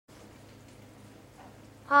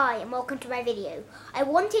Hi and welcome to my video. I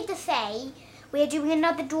wanted to say we are doing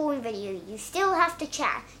another drawing video. You still have to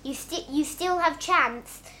chat. You still have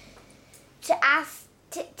chance to ask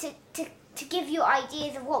to give you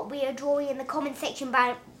ideas of what we are drawing in the comment section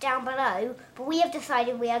down below. But we have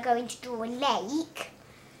decided we are going to draw a lake.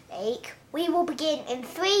 We will begin in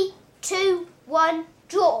 3, 2, 1,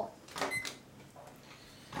 draw.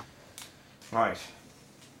 Right.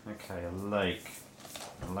 Okay, a lake.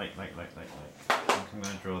 A lake. I think I'm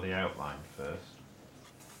going to draw the outline first.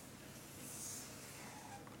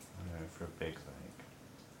 I'm going for a big lake.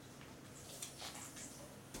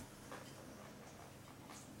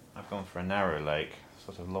 I've gone for a narrow lake,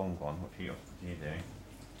 sort of long one. What are you doing?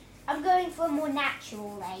 I'm going for a more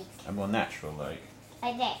natural lake. A more natural lake?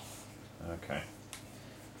 Like this. Okay.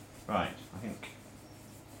 Right, I think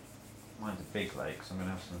mine's a big lake, so I'm going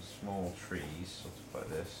to have some small trees, sort of like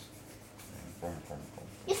this. Boom.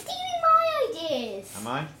 You're stealing my ideas. Am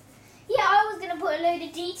I? Yeah, I was going to put a load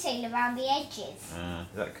of detail around the edges.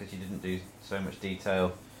 Is that because you didn't do so much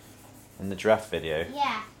detail in the draft video?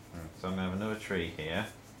 Yeah. So I'm going to have another tree here.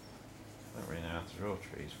 I don't really know how to draw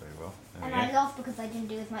trees very well. And I lost because I didn't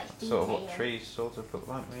do as much detail. Sort of what trees sort of look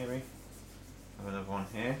like, maybe. Have another one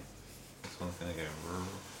here. This one's going to go...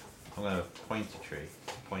 I'm going to have a pointy tree.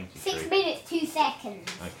 6 minutes, 2 seconds.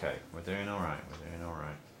 Okay, we're doing alright.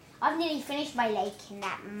 I've nearly finished my lake in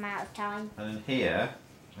that amount of time. And then here,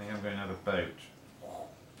 I think I'm going to have a boat.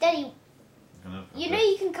 Daddy, you know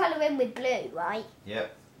you can colour in with blue, right?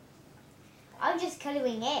 Yep. I'm just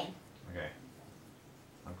colouring in. Okay.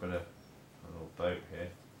 I've got a little boat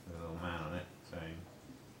here with a little man on it saying,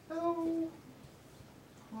 "Oh,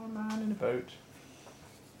 a man in a boat."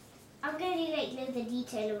 I'm going to do like loads of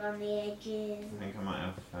detail around the edges. I think I might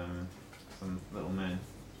have some little men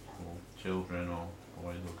or children or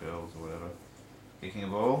boys or girls or whatever kicking a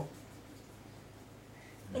ball.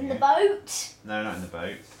 In the boat? No, not in the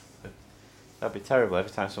boat. That'd be terrible. Every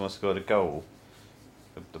time someone scored a goal,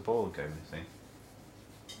 the ball would go missing.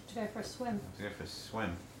 To go for a swim. To go for a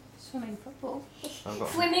swim. Swimming football.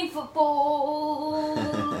 Swimming football.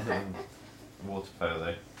 Water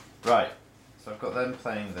polo. Right. So I've got them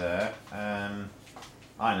playing there. I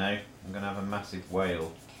know. I'm going to have a massive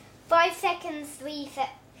whale. 5 seconds, 3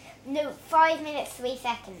 seconds. No, 5 minutes, 3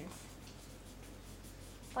 seconds.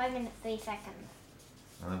 5 minutes, 3 seconds.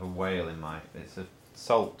 I'll have a whale in my... It's a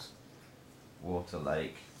salt water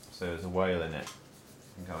lake, so there's a whale in it.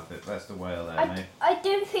 I think I'll do, that's the whale there, mate. I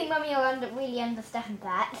don't think Mummy will really understand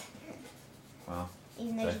that. Well,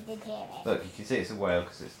 even though she did hear it. Look, you can see it's a whale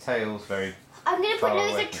because its tail's very... I'm going to put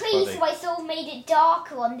loads of trees, so I sort of made it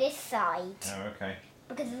darker on this side. Oh, okay.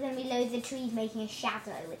 Because there's going to be loads of trees making a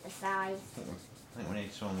shadow with the side. I think we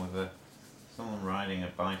need someone someone riding a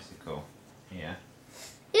bicycle here.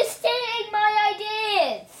 You're stealing my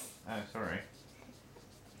ideas! Oh, sorry.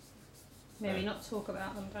 Maybe not talk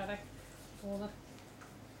about them, Daddy. There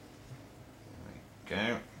we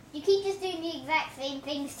go. You keep just doing the exact same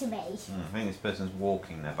things to me. I think this person's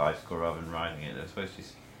walking their bicycle rather than riding it. They're supposed to be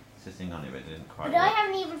sitting on it, but it didn't quite But work. I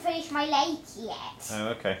haven't even finished my lake yet. Oh,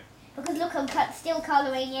 okay. Because look, I'm still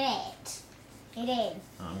colouring in it. It is.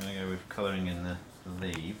 I'm going to go with colouring in the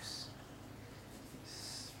leaves.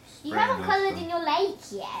 You haven't coloured in your lake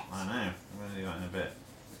yet. I know. I'm going to do that in a bit.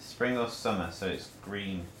 It's spring or summer, so it's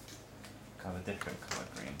green. Kind of a different colour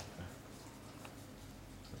green.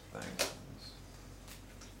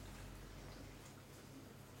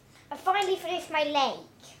 I finally finished my lake.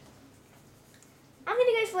 I'm going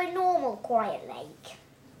to go for a normal, quiet lake.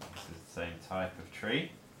 This is the same type of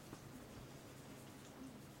tree.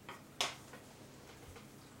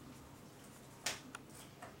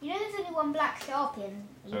 You know there's only one black sharp in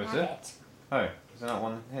So is it? Oh, is there not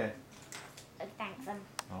one here? Oh, thanks.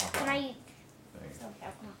 Oh, Can I... there you go.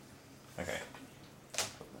 Okay. Put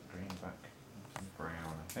the green back. Some brown,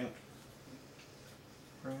 I think.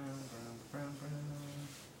 Brown.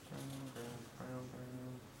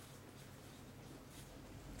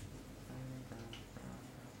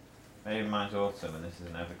 Maybe mine's autumn and this is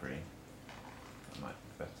an evergreen. That might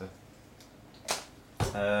be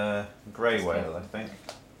better. Grey whale, I think.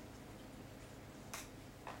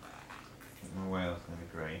 My whale's going to be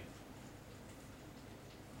grey.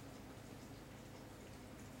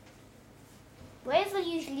 Whales are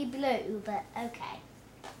usually blue, but okay.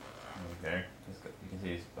 There we go. You can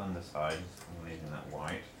see his underside. I'm leaving that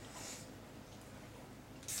white.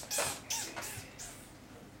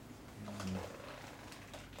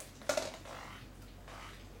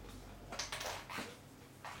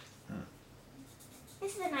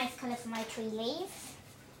 This is a nice colour for my tree leaves.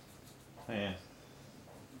 Oh yeah.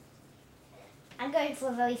 I'm going going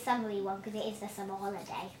for a very summery one because it is the summer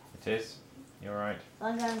holiday. It is. You're right. So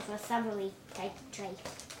I'm going for a summery type tree.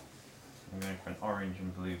 I'm going for an orange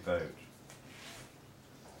and blue boat.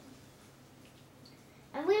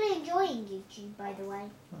 I'm really enjoying YouTube, by the way.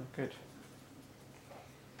 Oh, good.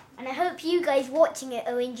 And I hope you guys watching it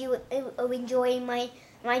are enjoying my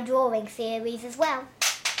drawing series as well.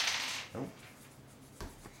 Oh.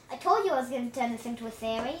 I told you I was going to turn this into a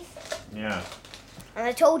series. Yeah. And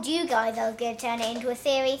I told you guys I was going to turn it into a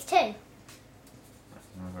series too. I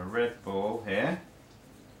have a red ball here.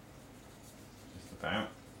 Just about.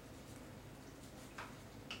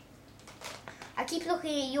 I keep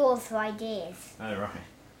looking at yours for ideas. Oh, right.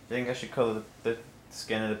 Do you think I should colour the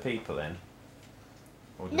skin of the people in?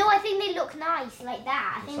 Or just- No, I think they look nice like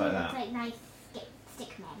that. I Just think like they that? look like nice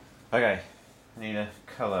stick men. Okay. I need a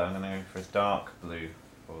colour. I'm going to go for a dark blue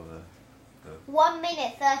for the... 1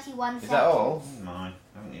 minute 31 seconds. Is that all? Oh my. I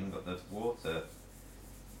haven't even got the water.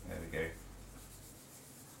 There we go.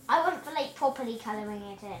 I went for like properly colouring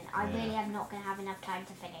it in. I Yeah. really am not going to have enough time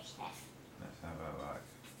to finish this. Let's have a look.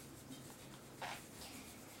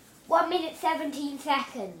 1 minute 17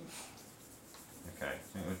 seconds. Okay, I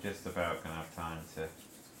think we're just about going to have time to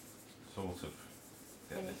sort of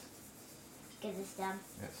get this. Get this done.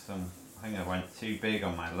 Get some. I think I went too big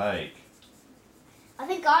on my leg. I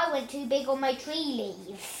think I went too big on my tree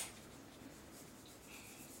leaves.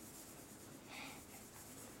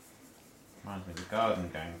 Reminds me of the garden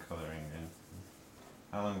going colouring in.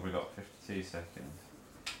 How long have we got? 52 seconds.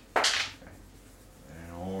 Okay.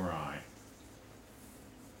 Doing alright.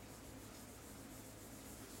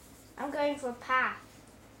 I'm going for a path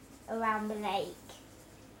around the lake.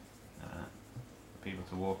 For people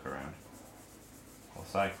to walk around. Or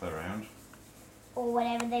cycle around. Or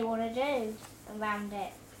whatever they want to do around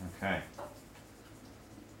it. Okay.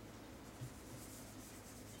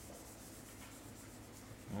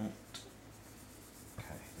 Oh.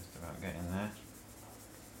 Okay, just about getting there.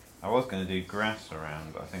 I was going to do grass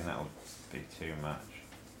around, but I think that would be too much.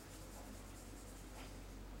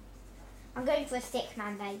 I'm going for a stick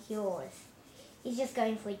man like yours. He's just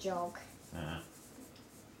going for a jog. Yeah.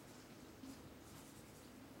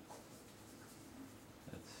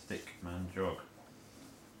 Let's stick man jog.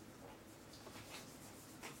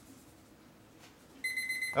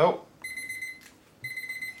 Oh!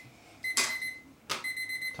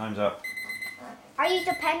 Time's up. I used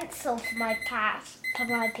a pencil for my path, for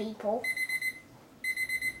my people.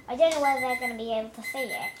 I don't know whether they're going to be able to see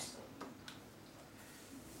it.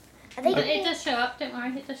 I think It does show up, don't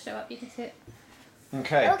worry, it does show up, you can see it.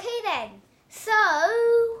 Okay. Okay then. So,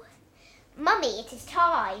 Mummy, it is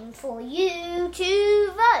time for you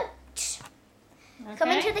to vote. Come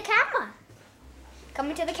Okay. into the camera.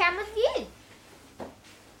 Come into the camera's view.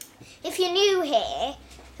 If you're new here,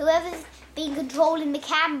 whoever's been controlling the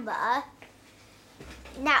camera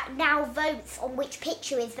now votes on which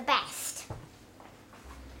picture is the best.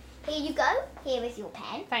 Here you go. Here is your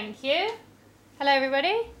pen. Thank you. Hello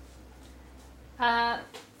everybody.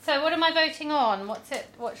 So what am I voting on? What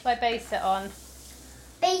shall I base it on?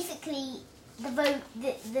 Basically, the vote,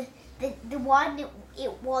 the one,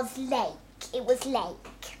 it was lake. It was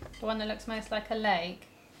lake. The one that looks most like a lake.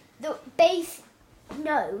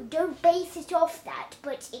 No, don't base it off that.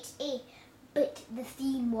 But but the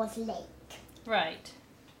theme was lake. Right.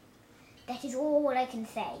 That is all I can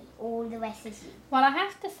say. All the rest is you. Well, I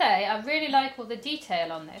have to say, I really like all the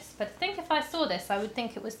detail on this, but I think if I saw this, I would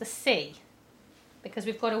think it was the sea. Because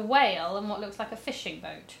we've got a whale and what looks like a fishing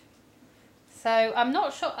boat. So, I'm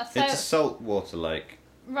not sure. So, It's a saltwater lake.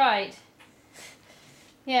 right.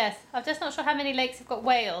 Yes, I'm just not sure how many lakes have got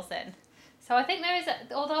whales in. So I think there is,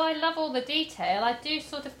 although I love all the detail, I do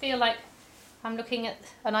sort of feel like I'm looking at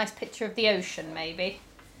a nice picture of the ocean, maybe.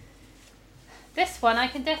 This one, I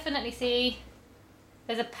can definitely see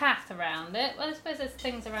there's a path around it. Well, I suppose there's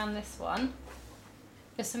things around this one.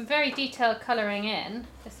 There's some very detailed colouring in.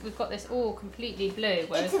 We've got this all completely blue.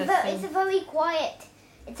 Whereas It's a very quiet.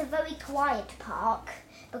 It's a very quiet park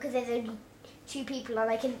because there's only two people and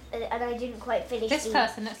I didn't quite finish. This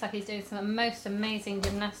person looks like he's doing some most amazing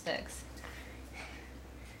gymnastics.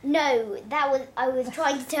 No, I was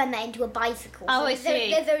trying to turn that into a bicycle. Oh, so I see.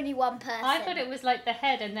 There's only one person. I thought it was like the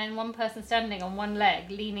head and then one person standing on one leg,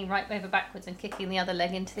 leaning right over backwards and kicking the other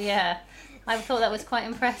leg into the air. I thought that was quite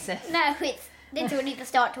impressive. No, it's literally the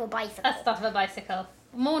start to a bicycle. That's the start of a bicycle.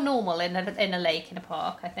 More normal in a lake, in a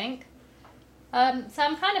park, I think. So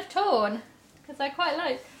I'm kind of torn because I quite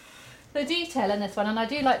like the detail in this one, and I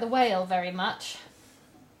do like the whale very much.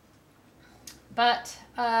 But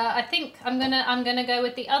I think I'm gonna go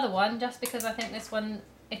with the other one just because I think this one,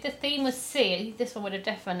 if the theme was sea, this one would have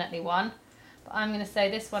definitely won. But But I'm going to say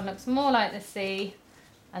this one looks more like the sea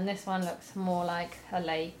and this one looks more like a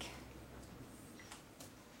lake.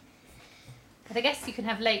 But I guess you can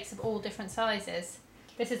have lakes of all different sizes.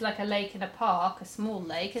 This is like a lake in a park, a small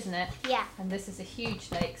lake, isn't it? Yeah. And this is a huge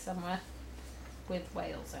lake somewhere with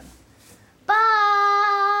whales in. Bye!